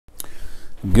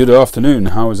Good afternoon.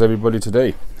 How is everybody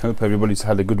today? Hope everybody's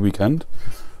had a good weekend.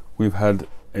 We've had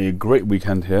a great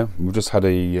weekend here. We've just had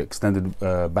a extended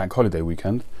bank holiday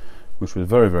weekend, which was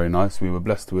very, very nice. We were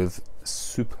blessed with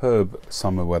superb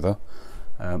summer weather.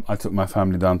 I took my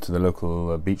family down to the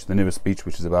local beach, the nearest beach,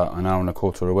 which is about an hour and a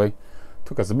quarter away.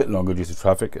 Took us a bit longer due to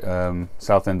traffic.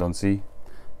 Southend-on-Sea.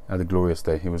 Had a glorious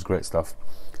day. It was great stuff.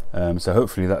 So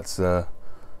hopefully that's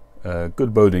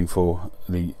good boding for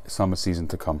the summer season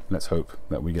to come. Let's hope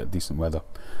that we get decent weather,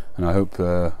 and I hope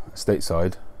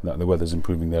stateside that the weather's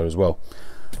improving there as well.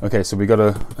 Okay, so we got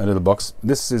a little box.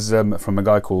 This is from a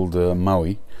guy called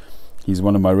Maui. He's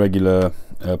one of my regular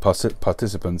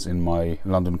participants in my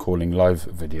London Calling live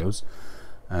videos,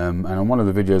 and on one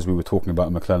of the videos we were talking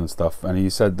about McLaren stuff, and he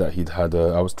said that he'd had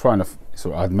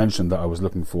I'd mentioned that I was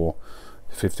looking for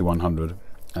 5100,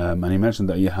 and he mentioned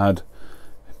that he had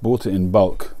bought it in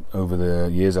bulk over the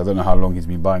years. I don't know how long he's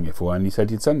been buying it for, and he said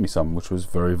he'd send me some, which was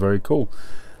very, very cool.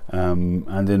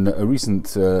 And in a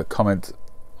recent comment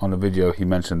on a video, he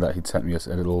mentioned that he'd sent me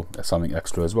a little something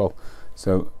extra as well.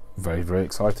 So very, very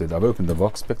excited. I've opened the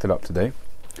box, picked it up today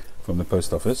from the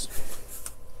post office,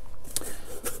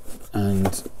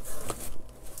 and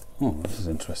oh, this is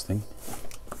interesting.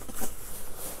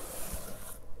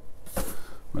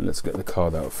 Well, let's get the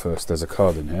card out first. There's a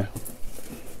card in here.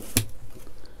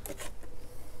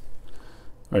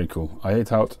 Very cool. I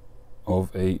ate out of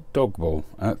a dog bowl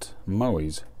at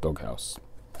Maui's doghouse.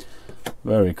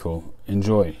 Very cool.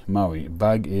 Enjoy, Maui.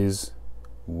 Bag is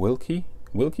Wilkie?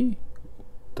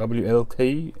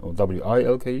 W-L-K or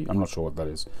W-I-L-K? I'm not sure what that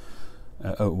is.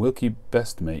 Oh, Wilkie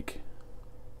Best Make.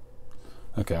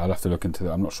 Okay, I'll have to look into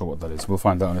that. I'm not sure what that is. We'll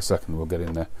find out in a second. We'll get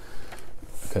in there.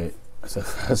 Okay, so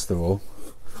first of all,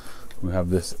 we have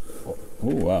this. Oh,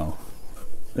 wow.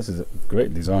 This is a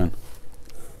great design.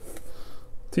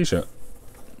 T-shirt.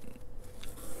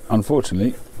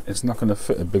 Unfortunately, it's not going to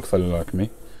fit a big fella like me,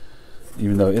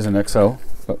 even though it is an XL,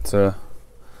 but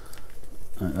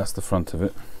that's the front of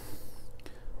it.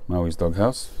 Maui's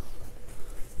doghouse,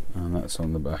 and that's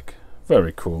on the back.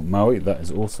 Very cool. Maui, that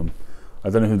is awesome. I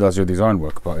don't know who does your design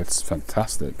work, but it's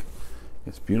fantastic.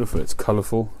 It's beautiful, it's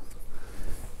colourful,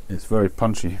 it's very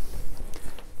punchy.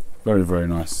 Very, very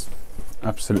nice.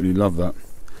 Absolutely love that.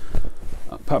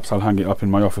 Perhaps I'll hang it up in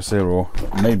my office here, or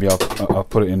maybe I'll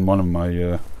put it in one of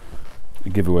my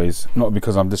giveaways. Not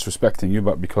because I'm disrespecting you,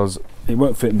 but because it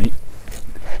won't fit me,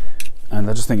 and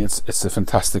I just think it's a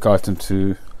fantastic item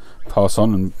to pass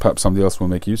on, and perhaps somebody else will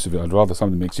make use of it. I'd rather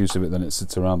somebody makes use of it than it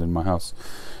sits around in my house.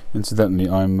 Incidentally,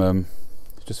 I'm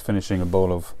just finishing a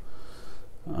bowl of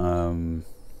what am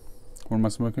I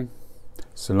smoking?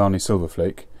 Solani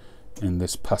Silverflake in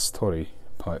this Pastori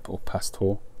pipe, or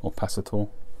Pastor, or Passator.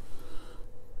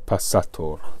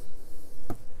 Passator.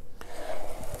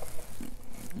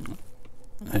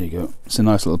 There you go. It's a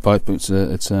nice little pipe. It's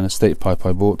an estate pipe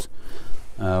I bought.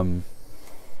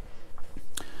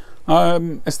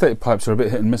 Estate pipes are a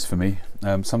bit hit and miss for me.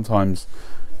 Sometimes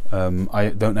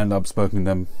I don't end up smoking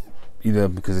them, either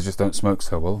because they just don't smoke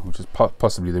so well, which is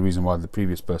possibly the reason why the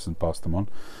previous person passed them on,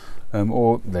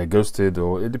 or they're ghosted,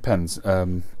 or it depends.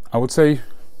 I would say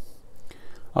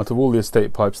out of all the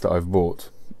estate pipes that I've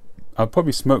bought, I'd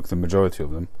probably smoke the majority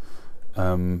of them,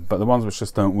 but the ones which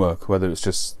just don't work, whether it's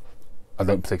just I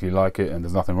don't particularly like it and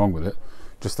there's nothing wrong with it,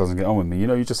 just doesn't get on with me. You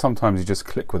know, you just sometimes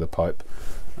click with a pipe,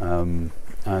 and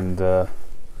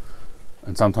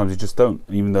sometimes you just don't,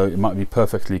 even though it might be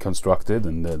perfectly constructed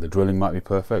and the drilling might be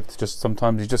perfect. Just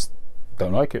sometimes you just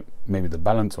don't like it. Maybe the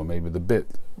balance, or maybe the bit,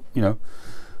 you know.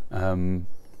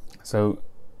 So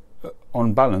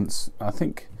on balance, I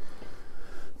think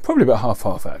probably about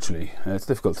half-half actually. It's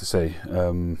difficult to say,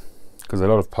 because a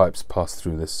lot of pipes pass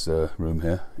through this room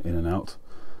here, in and out,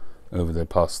 over the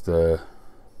past 2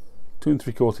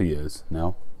 3/4 years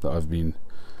now that I've been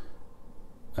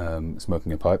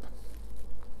smoking a pipe.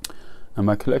 And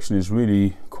my collection is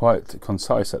really quite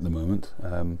concise at the moment.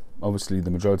 Obviously the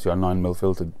majority are 9mm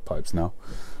filtered pipes now,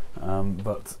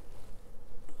 but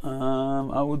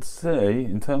I would say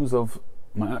in terms of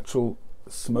my actual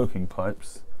smoking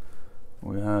pipes,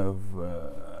 we have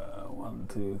 1,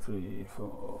 2, 3,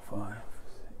 4, 5,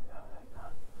 6, 7, 8,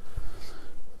 9.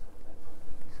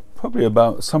 Probably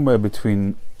about somewhere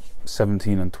between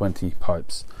 17 and 20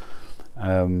 pipes.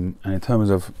 And in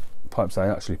terms of pipes I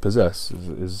actually possess,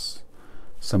 is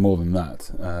some more than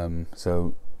that.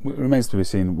 So it remains to be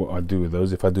seen what I do with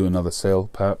those. If I do another sale,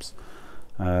 perhaps.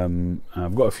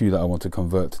 I've got a few that I want to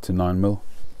convert to 9mm,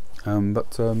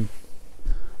 but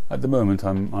at the moment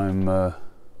I'm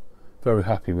very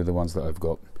happy with the ones that I've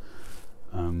got.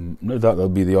 No doubt there'll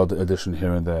be the odd addition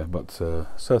here and there, but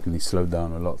certainly slowed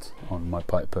down a lot on my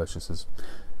pipe purchases.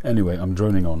 Anyway, I'm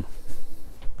droning on.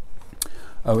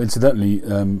 Oh, incidentally,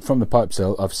 from the pipe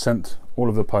sale, I've sent all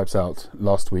of the pipes out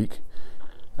last week.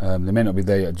 They may not be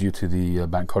there yet due to the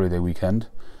bank holiday weekend,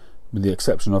 with the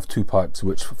exception of 2 pipes,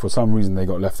 which for some reason they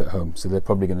got left at home. So they're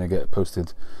probably going to get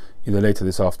posted either later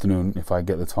this afternoon, if I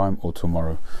get the time, or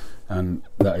tomorrow. And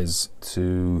that is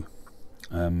to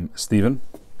Stephen.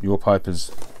 Your pipe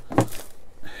is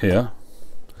here.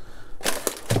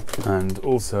 And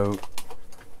also,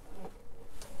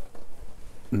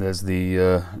 there's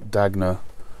the Dagner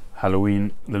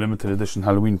Halloween, the limited edition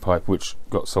Halloween pipe, which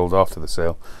got sold after the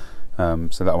sale.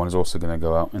 So that one is also going to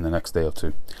go out in the next day or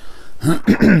 2.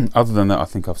 Other than that, I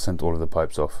think I've sent all of the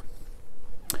pipes off.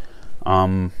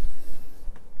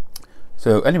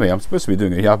 So anyway, I'm supposed to be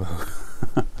doing a Yabo.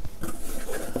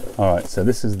 Alright, so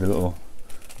this is the little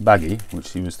baggie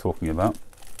which he was talking about.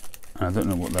 And I don't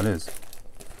know what that is. It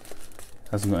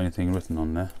hasn't got anything written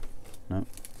on there. No.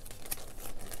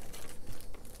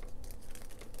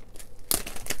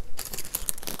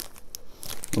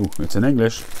 Oh, it's in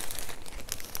English.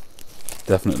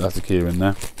 Definitely has a key in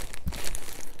there.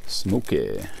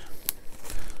 Smoky.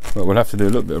 But we'll have to do a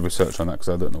little bit of research on that because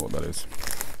I don't know what that is.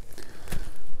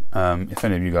 If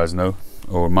any of you guys know,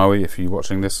 or Maui, if you're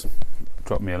watching this,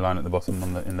 drop me a line at the bottom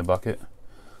on in the bucket.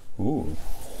 Ooh.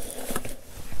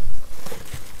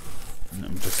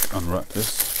 Let me just unwrap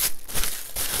this.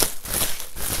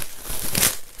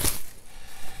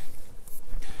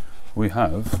 We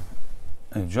have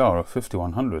a jar of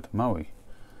 5100 Maui.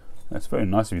 That's very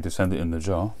nice of you to send it in the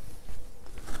jar.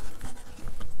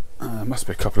 Must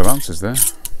be a couple of ounces there.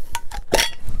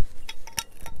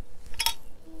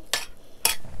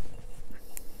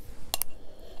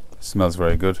 Smells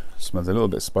very good. Smells a little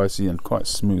bit spicy and quite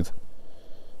smooth.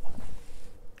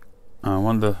 I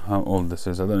wonder how old this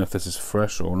is. I don't know if this is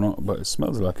fresh or not, but it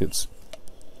smells like it's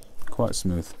quite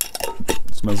smooth.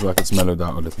 It smells like it's mellowed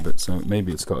out a little bit, so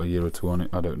maybe it's got a year or 2 on it.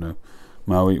 I don't know.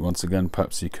 Maui, once again,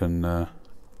 perhaps you can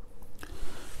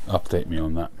update me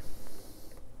on that.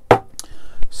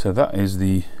 So that is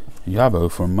the Yabo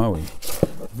from Maui.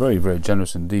 Very, very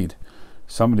generous indeed.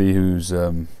 Somebody who's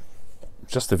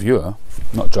just a viewer,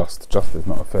 not just is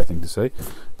not a fair thing to say,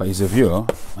 but he's a viewer,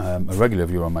 a regular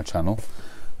viewer on my channel,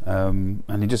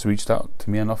 and he just reached out to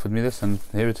me and offered me this, and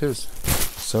here it is.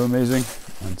 So amazing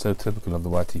and so typical of the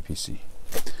YTPC.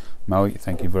 Maui,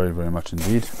 thank you very, very much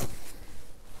indeed.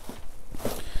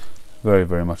 Very,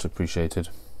 very much appreciated.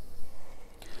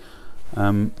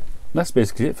 That's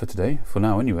basically it for today, for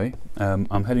now anyway.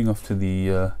 I'm heading off to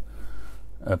the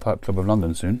Pipe Club of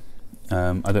London soon.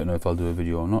 I don't know if I'll do a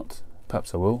video or not.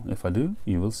 Perhaps I will. If I do,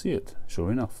 you will see it,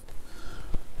 sure enough.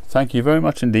 Thank you very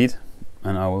much indeed,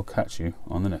 and I will catch you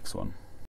on the next one.